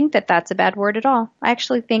 I don't think that that's a bad word at all. I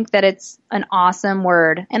actually think that it's an awesome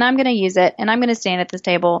word, and I'm going to use it, and I'm going to stand at this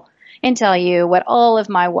table and tell you what all of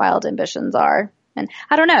my wild ambitions are. And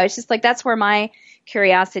I don't know, it's just that's where my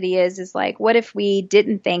curiosity is what if we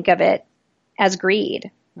didn't think of it as greed?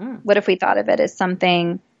 What if we thought of it as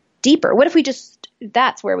something deeper? What if we just,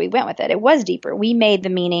 that's where we went with it. It was deeper. We made the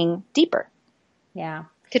meaning deeper. Yeah.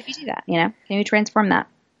 Could we do that? Can we transform that?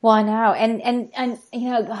 Well, I know. And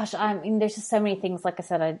gosh, I mean, there's just so many things, like I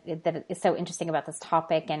said, that is so interesting about this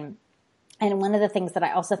topic. And one of the things that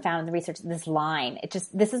I also found in the research, this line,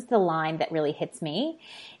 this is the line that really hits me,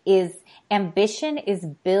 is ambition is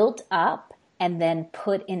built up and then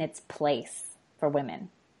put in its place for women.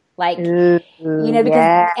 Like, because,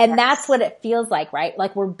 and that's what it feels like, right?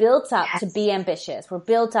 Like we're built up to be ambitious. We're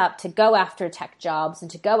built up to go after tech jobs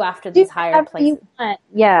and to go after these higher places.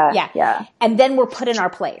 Yeah. And then we're put in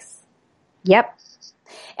our place. Yep.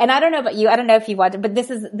 And I don't know about you. I don't know if you watched it, but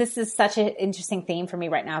this is such an interesting theme for me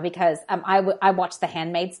right now because I watched The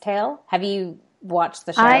Handmaid's Tale. Have you watched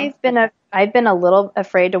the show? I've been a little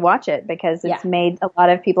afraid to watch it because it's made a lot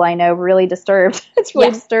of people I know really disturbed. It's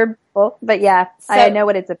really disturbed people. But I know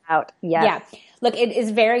what it's about. Yes. Yeah. Look, it is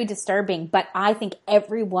very disturbing, but I think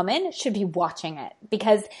every woman should be watching it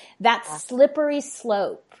because that slippery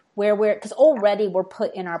slope because already we're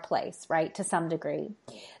put in our place, right? To some degree.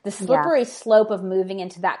 The slippery slope of moving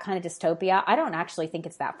into that kind of dystopia, I don't actually think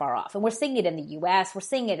it's that far off. And we're seeing it in the US, we're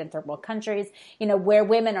seeing it in third world countries, where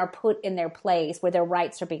women are put in their place, where their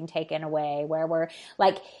rights are being taken away, where we're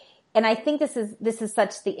like, and I think this is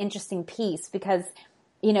such the interesting piece because,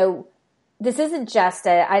 this isn't just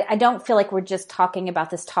I don't feel like we're just talking about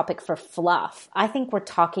this topic for fluff. I think we're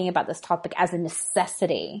talking about this topic as a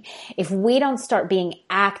necessity. If we don't start being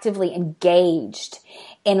actively engaged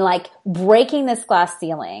in like breaking this glass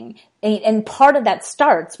ceiling, and part of that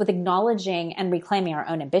starts with acknowledging and reclaiming our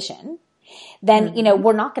own ambition, then,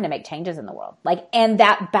 we're not going to make changes in the world. Like, and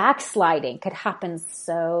that backsliding could happen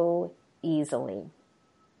so easily.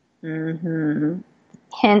 Mm-hmm.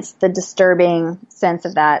 Hence the disturbing sense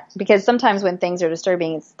of that, because sometimes when things are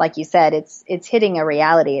disturbing, it's like you said, it's hitting a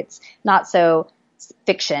reality. It's not so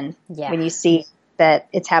fiction when you see that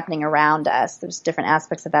it's happening around us. There's different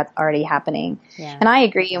aspects of that already happening. Yeah. And I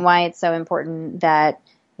agree, and why it's so important that,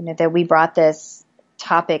 that we brought this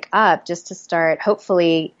topic up just to start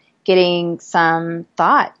hopefully getting some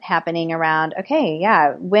thought happening around,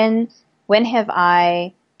 when have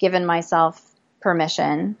I given myself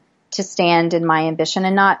permission to stand in my ambition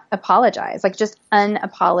and not apologize, like just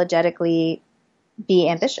unapologetically be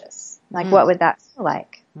ambitious. Like what would that feel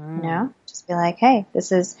like? Just be like, hey,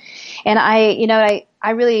 this is, and I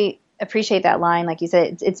really appreciate that line. Like you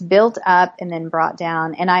said, it's built up and then brought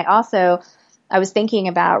down. And I was thinking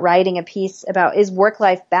about writing a piece about, is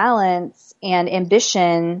work-life balance and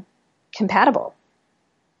ambition compatible?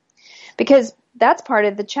 Because that's part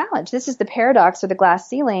of the challenge. This is the paradox or the glass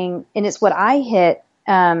ceiling. And it's what I hit,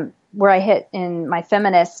 where I hit in my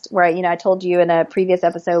feminist, where I told you in a previous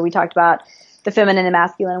episode, we talked about the feminine and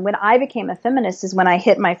masculine. When I became a feminist is when I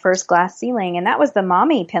hit my first glass ceiling, and that was the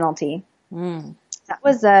mommy penalty. That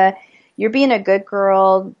was you're being a good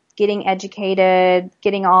girl, getting educated,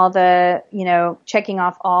 getting all the, checking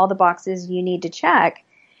off all the boxes you need to check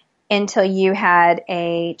until you had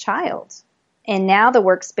a child. And now the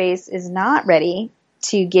workspace is not ready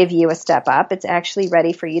to give you a step up. It's actually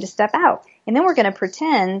ready for you to step out. And then we're going to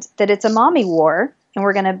pretend that it's a mommy war, and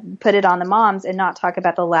we're going to put it on the moms and not talk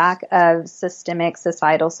about the lack of systemic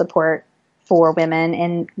societal support for women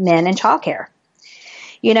and men in childcare.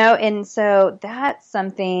 And so that's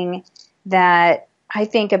something that I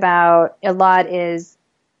think about a lot, is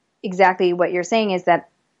exactly what you're saying, is that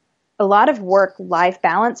a lot of work-life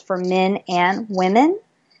balance for men and women,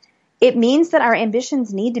 it means that our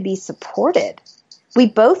ambitions need to be supported. We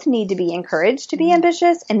both need to be encouraged to be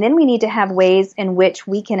ambitious, and then we need to have ways in which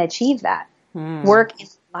we can achieve that. Work and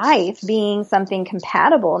life being something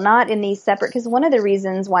compatible, not in these separate, because one of the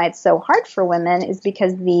reasons why it's so hard for women is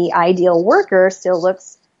because the ideal worker still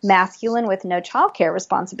looks masculine with no childcare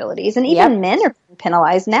responsibilities. And even men are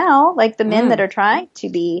penalized now, like the men that are trying to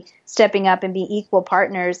be stepping up and be equal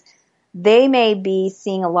partners, they may be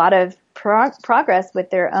seeing a lot of progress with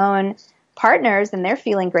their own partners, and they're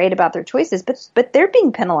feeling great about their choices, but they're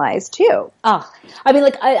being penalized too. Oh, I mean,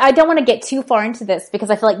 like, I don't want to get too far into this because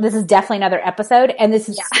I feel like this is definitely another episode, and this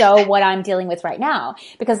is so what I'm dealing with right now.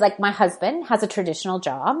 Because like my husband has a traditional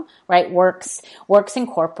job, right? Works in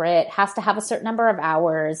corporate, has to have a certain number of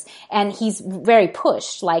hours, and he's very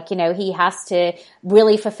pushed. Like, he has to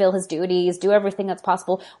really fulfill his duties, do everything that's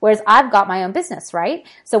possible. Whereas I've got my own business, right?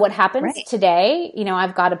 So what happens today,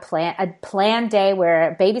 I've got a planned day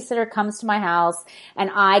where a babysitter comes to my house and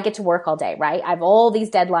I get to work all day, right? I have all these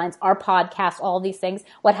deadlines, our podcast, all these things.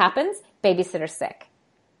 What happens? Babysitter's sick.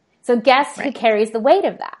 So guess who carries the weight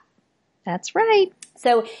of that? That's right.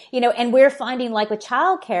 So, and we're finding like with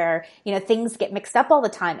childcare, things get mixed up all the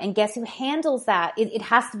time. And guess who handles that? It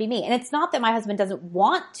has to be me. And it's not that my husband doesn't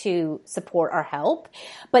want to support or help,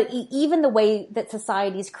 but even the way that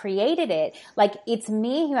society's created it, like it's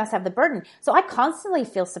me who has to have the burden. So I constantly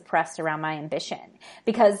feel suppressed around my ambition,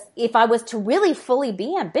 because if I was to really fully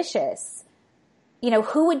be ambitious,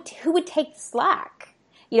 who would take the slack?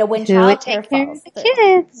 When who would take care of the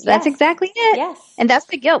kids? That's exactly it. Yes. And that's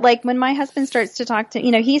the guilt. Like when my husband starts to talk to,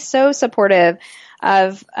 he's so supportive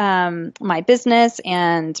of my business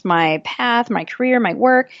and my path, my career, my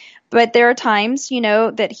work. But there are times,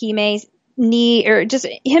 that he may need, or just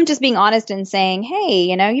him just being honest and saying,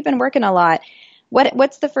 hey, you've been working a lot.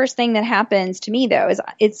 What's the first thing that happens to me though is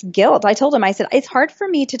it's guilt. I told him, I said, it's hard for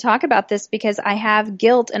me to talk about this because I have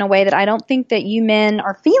guilt in a way that I don't think that you men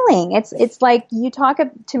are feeling. It's like you talk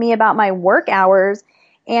to me about my work hours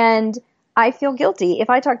and I feel guilty. If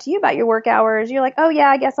I talk to you about your work hours, you're like, oh yeah,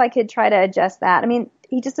 I guess I could try to adjust that. I mean,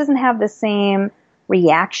 he just doesn't have the same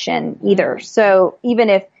reaction either. So even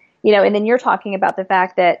if, and then you're talking about the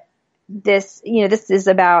fact that this is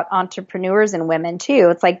about entrepreneurs and women too.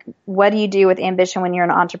 It's like, what do you do with ambition when you're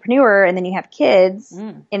an entrepreneur and then you have kids?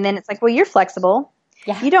 And then it's like, well, you're flexible.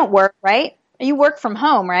 Yeah. You don't work, right? You work from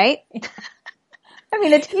home, right? I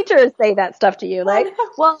mean, the teachers say that stuff to you. Like,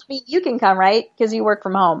 well, I mean, you can come, right? Because you work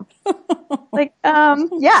from home. Like,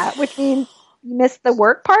 yeah, which means you miss the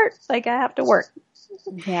work part. Like, I have to work.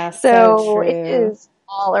 Yeah. So it is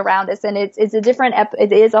all around us. And it's a different,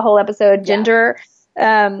 it is a whole episode, gender,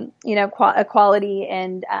 equality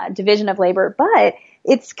and division of labor, but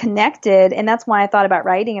it's connected. And that's why I thought about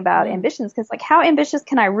writing about ambitions, because like, how ambitious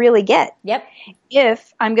can I really get? Yep.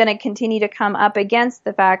 If I'm going to continue to come up against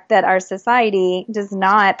the fact that our society does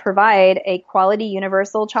not provide a quality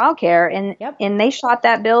universal childcare, and they shot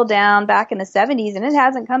that bill down back in the 70s and it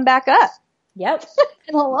hasn't come back up. Yep.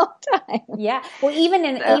 In a long time. Yeah. Well,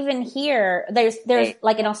 even here, there's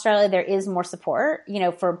like in Australia, there is more support,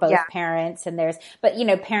 for both parents, and but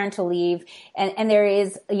parental leave, and there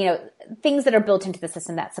is, things that are built into the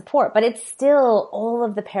system that support, but it's still all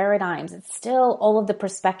of the paradigms. It's still all of the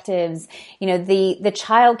perspectives. The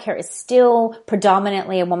childcare is still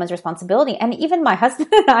predominantly a woman's responsibility. And even my husband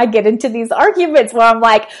and I get into these arguments where I'm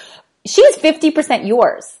like, she's 50%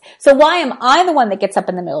 yours. So why am I the one that gets up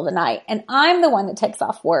in the middle of the night and I'm the one that takes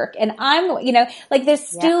off work and I'm, like there's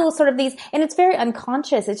still sort of these, and it's very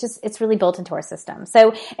unconscious. It's really built into our system.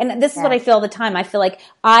 So, and this is what I feel all the time. I feel like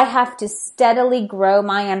I have to steadily grow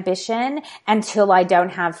my ambition until I don't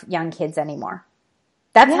have young kids anymore.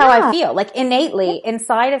 That's how I feel, like innately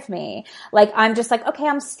inside of me. Like I'm just like, okay,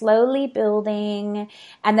 I'm slowly building.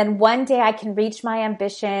 And then one day I can reach my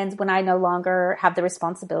ambitions when I no longer have the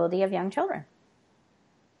responsibility of young children.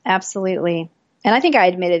 Absolutely. And I think I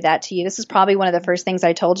admitted that to you. This is probably one of the first things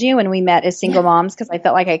I told you when we met as single moms, because I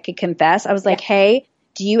felt like I could confess. I was like, hey,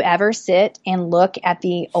 do you ever sit and look at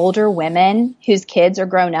the older women whose kids are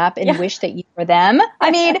grown up and wish that you were them?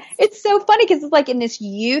 I mean, it's so funny because it's like in this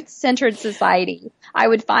youth-centered society, I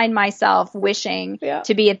would find myself wishing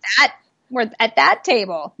to be at that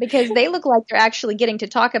table, because they look like they're actually getting to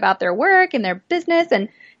talk about their work and their business. And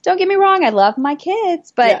don't get me wrong, I love my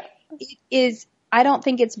kids, but I don't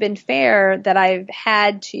think it's been fair that I've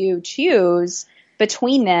had to choose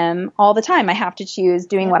between them all the time. I have to choose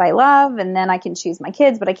doing what I love, and then I can choose my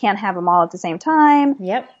kids, but I can't have them all at the same time.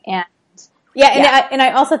 Yep. And and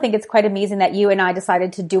I also think it's quite amazing that you and I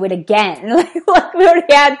decided to do it again. Like we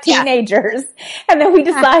already had teenagers, and then we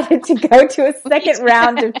decided to go to a second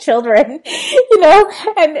round of children, and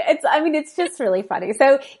it's just really funny.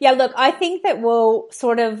 So look, I think that we'll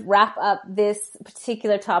sort of wrap up this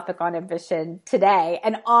particular topic on ambition today.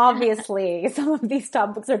 And obviously some of these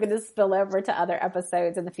topics are going to spill over to other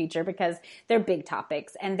episodes in the future because they're big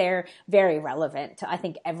topics and they're very relevant to, I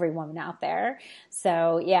think, every woman out there.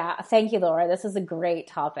 So thank you, Laura. This was a great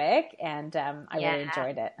topic, and I really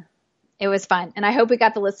enjoyed it. It was fun, and I hope we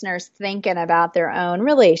got the listeners thinking about their own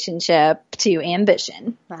relationship to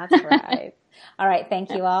ambition. That's right. All right,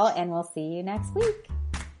 thank you all, and we'll see you next week.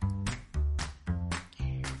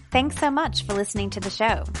 Thanks so much for listening to the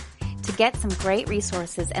show. To get some great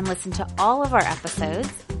resources and listen to all of our episodes,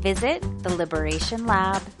 visit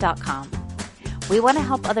theliberationlab.com. We want to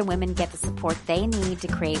help other women get the support they need to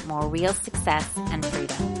create more real success and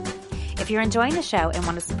freedom. If you're enjoying the show and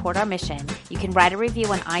want to support our mission, you can write a review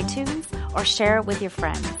on iTunes or share it with your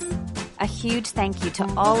friends. A huge thank you to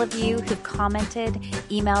all of you who've commented,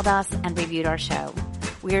 emailed us, and reviewed our show.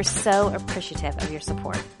 We are so appreciative of your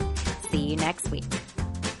support. See you next week.